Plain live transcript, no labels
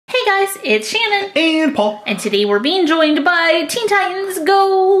guys, it's Shannon. And Paul. And today we're being joined by Teen Titans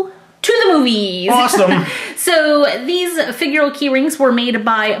Go to the Movies. Awesome. So these Figural Keyrings were made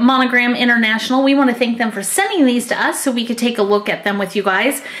by Monogram International. We want to thank them for sending these to us so we could take a look at them with you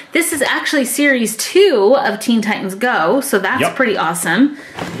guys. This is actually Series 2 of Teen Titans Go, so that's pretty awesome.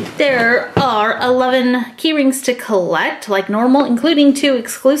 There are 11 keyrings to collect, like normal, including 2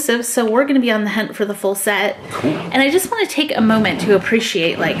 exclusives, so we're going to be on the hunt for the full set. Cool. And I just want to take a moment to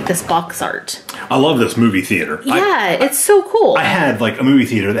appreciate, like, this box art. I love this movie theater. Yeah, it's so cool. I had, like, a movie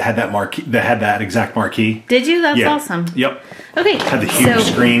theater that had that marquee, that had that exact marquee. Did you? That's awesome. Yep. Okay. Had the huge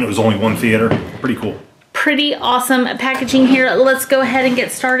screen. It was only one theater. Pretty cool. Pretty awesome packaging here. Let's go ahead and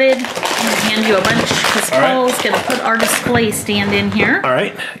get started. I'm going to hand you a bunch because Paul's going to put our display stand in here. All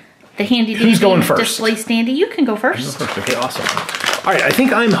right. The handy Who's going first? Display standy. You can go first. Go first. Okay, awesome. All right, I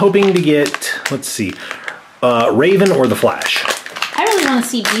think I'm hoping to get, let's see, Raven or the Flash. I really want to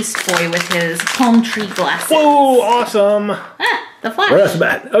see Beast Boy with his palm tree glasses. Whoa, awesome. Ah, the Flash. Right off the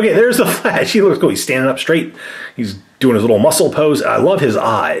bat. Okay, there's the Flash. He looks cool. He's standing up straight. He's doing his little muscle pose. I love his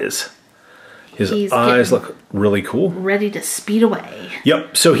eyes. His eyes look really cool. Ready to speed away.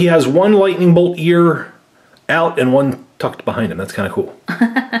 Yep, so he has one lightning bolt ear out and one tucked behind him. That's kind of cool.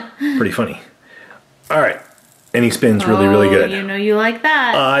 Pretty funny. All right, and he spins really, really good. You know you like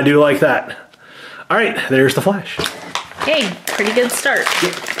that. I do like that. All right, there's the Flash. Okay, pretty good start.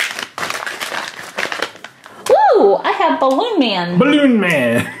 Yep. Woo! I have Balloon Man. Balloon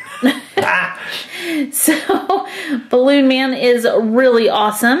Man. So, Balloon Man is really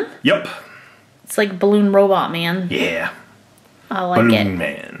awesome. Yep. It's like Balloon Robot Man. Yeah. I like it. Balloon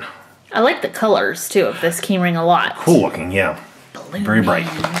Man. I like the colors, too, of this keyring a lot. Cool looking, yeah. Balloon Very bright.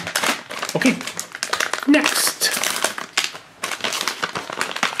 Man. Okay. Next.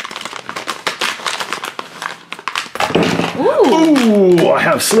 Ooh, I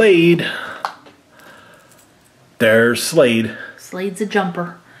have Slade. There's Slade. Slade's a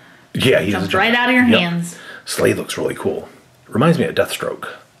jumper. Yeah, he's Jumps right out of your hands. Slade looks really cool. Reminds me of Deathstroke.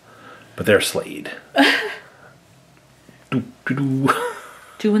 But there's Slade.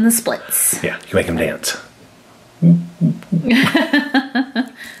 Doing the splits. Yeah, you can make him dance.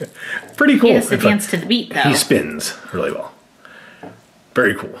 Pretty cool. He has to dance to the beat, though. He spins really well.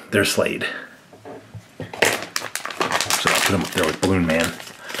 Very cool. There's Slade. So I'll put him up there with Balloon Man.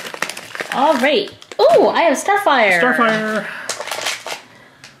 All right. Ooh, I have Starfire. Starfire.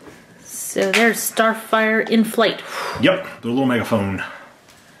 So there's Starfire in flight. Yep, the little megaphone.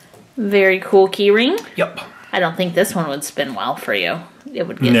 Very cool keyring. Yep. I don't think this one would spin well for you. It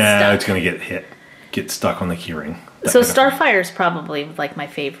would get stuck. stuck. It's going to get stuck on the keyring. So Starfire's probably like my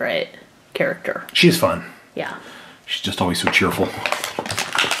favorite character. She's fun. Yeah. She's just always so cheerful. The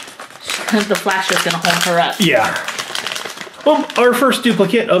Flash is going to hold her up. Yeah. Well, our first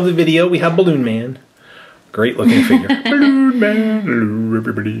duplicate of the video, we have Balloon Man. Great looking figure. Balloon Man. Hello,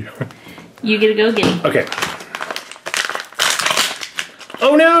 everybody. You get to go get him. Okay.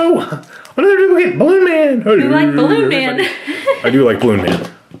 Oh no! Another duplicate! Balloon Man! You like Balloon Man? I do like Balloon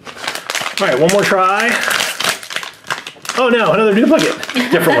Man. Alright, one more try. Oh no, another duplicate.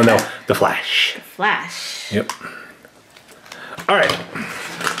 Different one though. The Flash. The Flash. Yep. Alright.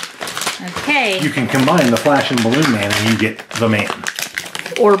 Okay. You can combine the Flash and Balloon Man and you get the man.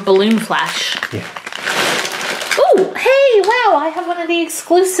 Or Balloon Flash. Yeah. Ooh, hey, wow, I have one of the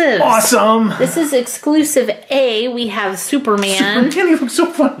exclusives. Awesome! This is exclusive A. We have Superman. Superman, he looks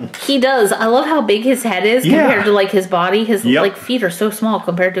so fun. He does. I love how big his head is compared to like his body. His like feet are so small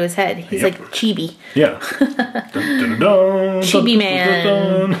compared to his head. He's like chibi. Yeah. Chibi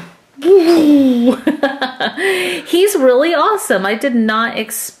Man. Woo. He's really awesome. I did not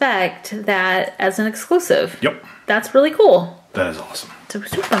expect that as an exclusive. Yep. That's really cool. That is awesome. So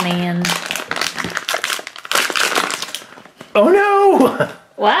Superman. Oh no!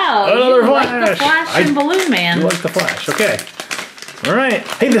 Wow. Another you Flash. like the Flash and Balloon Man. You like the Flash. Okay. Alright.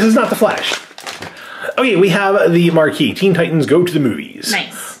 Hey, this is not the Flash. Okay, we have the marquee. Teen Titans Go to the Movies.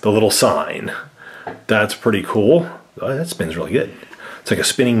 Nice. The little sign. That's pretty cool. Oh, that spins really good. It's like a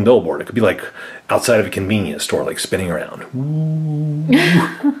spinning billboard. It could be like outside of a convenience store, like spinning around.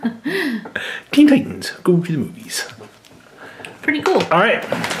 Teen Titans Go to the Movies. Pretty cool. Alright.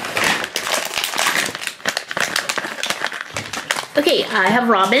 Okay, I have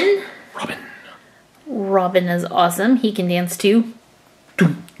Robin. Robin. Robin is awesome. He can dance too.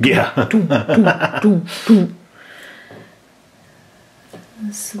 Yeah.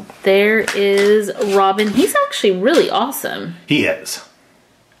 So there is Robin. He's actually really awesome. He is.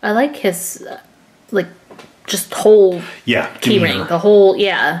 I like his, like, just whole keyring. The whole,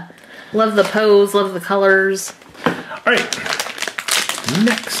 yeah. Love the pose, love the colors. Alright.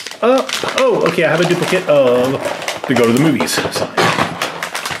 Next up, oh, okay, I have a duplicate of the Go to the Movies sign.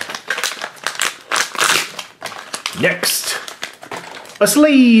 Next, a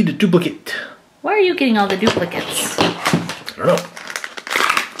Slade duplicate. Why are you getting all the duplicates? I don't know.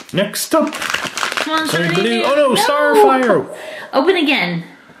 Next up, Come on, somebody somebody new. new. Oh no, Starfire. Open again.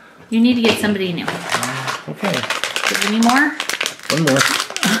 You need to get somebody new. Okay. Do we need more? One more.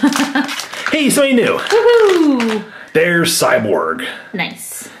 Hey, somebody new. Woohoo! There's Cyborg.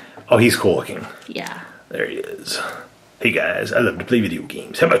 Nice. Oh, he's cool looking. Yeah. There he is. Hey guys, I love to play video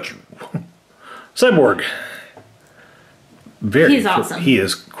games. How about you? Cyborg. He's cool. Awesome. He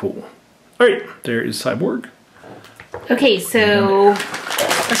is cool. Alright, there is Cyborg. Okay, so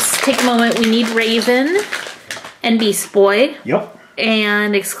let's take a moment. We need Raven and Beast Boy. Yep.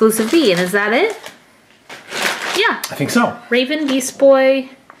 And Exclusive B. And is that it? Yeah. I think so. Raven, Beast Boy,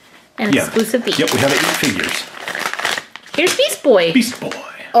 and Exclusive B. Yep, we have 8 figures. Here's Beast Boy. Beast Boy.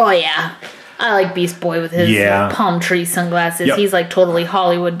 Oh, yeah. I like Beast Boy with his palm tree sunglasses. Yep. He's like totally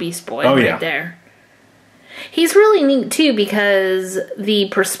Hollywood Beast Boy there. He's really neat, too, because the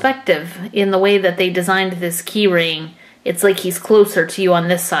perspective in the way that they designed this keyring, it's like he's closer to you on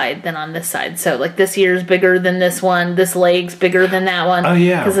this side than on this side. So, like, this ear's bigger than this one. This leg's bigger than that one. Oh,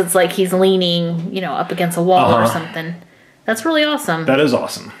 yeah. Because it's like he's leaning, you know, up against a wall or something. That's really awesome. That is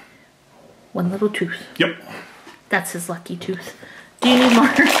awesome. One little tooth. Yep. That's his lucky tooth. Do you need more?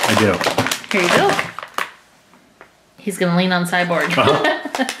 I do. Here you go. He's going to lean on Cyborg.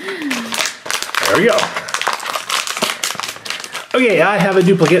 There we go. Okay, I have a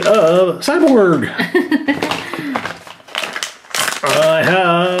duplicate of Cyborg. I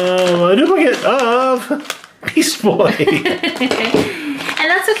have a duplicate of Beast Boy. And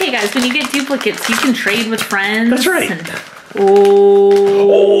that's okay, guys. When you get duplicates, you can trade with friends. That's right.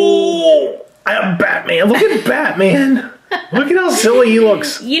 Oh, I have Batman. Look at Batman. Look at how silly he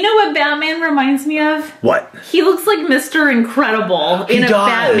looks. You know what Batman reminds me of? What? He looks like Mr. Incredible in a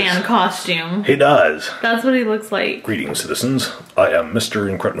Batman costume. He does. That's what he looks like. Greetings, citizens. I am Mr.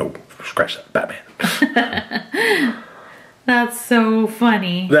 Incredible. No, scratch that. Batman. That's so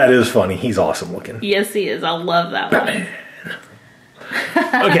funny. That is funny. He's awesome looking. Yes, he is. I love that Batman.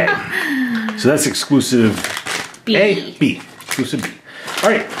 Okay. So that's exclusive B. A, B. Exclusive B. All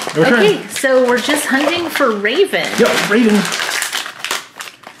right. Your turn. Okay, so we're just hunting for Raven. Yep, Raven.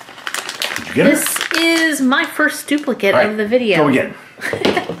 Did you get her? This is my first duplicate of the video. Go again.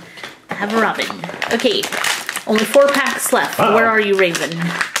 I have a Robin. Okay, only 4 packs left. Where are you, Raven?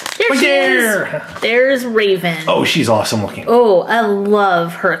 There she is. There's Raven. Oh, she's awesome looking. Oh, I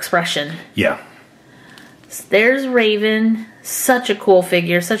love her expression. Yeah. So there's Raven. Such a cool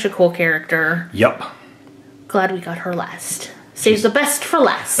figure. Such a cool character. Yep. Glad we got her last. Save the best for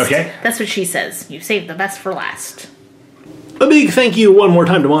last. Okay. That's what she says. You save the best for last. A big thank you one more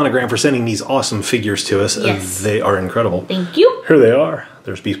time to Monogram for sending these awesome figures to us. Yes. They are incredible. Thank you. Here they are.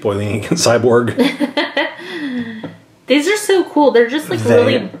 There's Beast Boy leaning against Cyborg. These are so cool. They're just like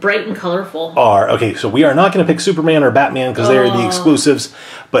really bright and colorful. Okay, so we are not going to pick Superman or Batman because they are the exclusives.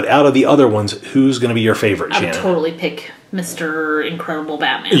 But out of the other ones, who's going to be your favorite, Shannon? I would totally pick Mr. Incredible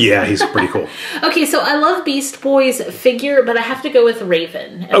Batman. Yeah, he's pretty cool. Okay, so I love Beast Boy's figure, but I have to go with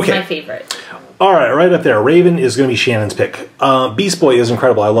Raven as my favorite. All right up there. Raven is going to be Shannon's pick. Beast Boy is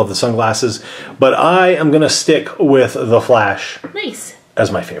incredible. I love the sunglasses. But I am going to stick with the Flash. Nice. As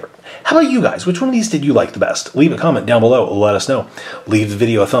my favorite. How about you guys? Which one of these did you like the best? Leave a comment down below. Let us know. Leave the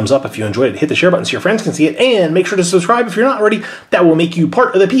video a thumbs up if you enjoyed it. Hit the share button so your friends can see it. And make sure to subscribe if you're not already. That will make you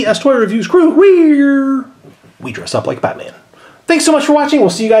part of the PSToyReviews crew where we dress up like Batman. Thanks so much for watching. We'll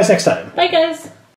see you guys next time. Bye, guys.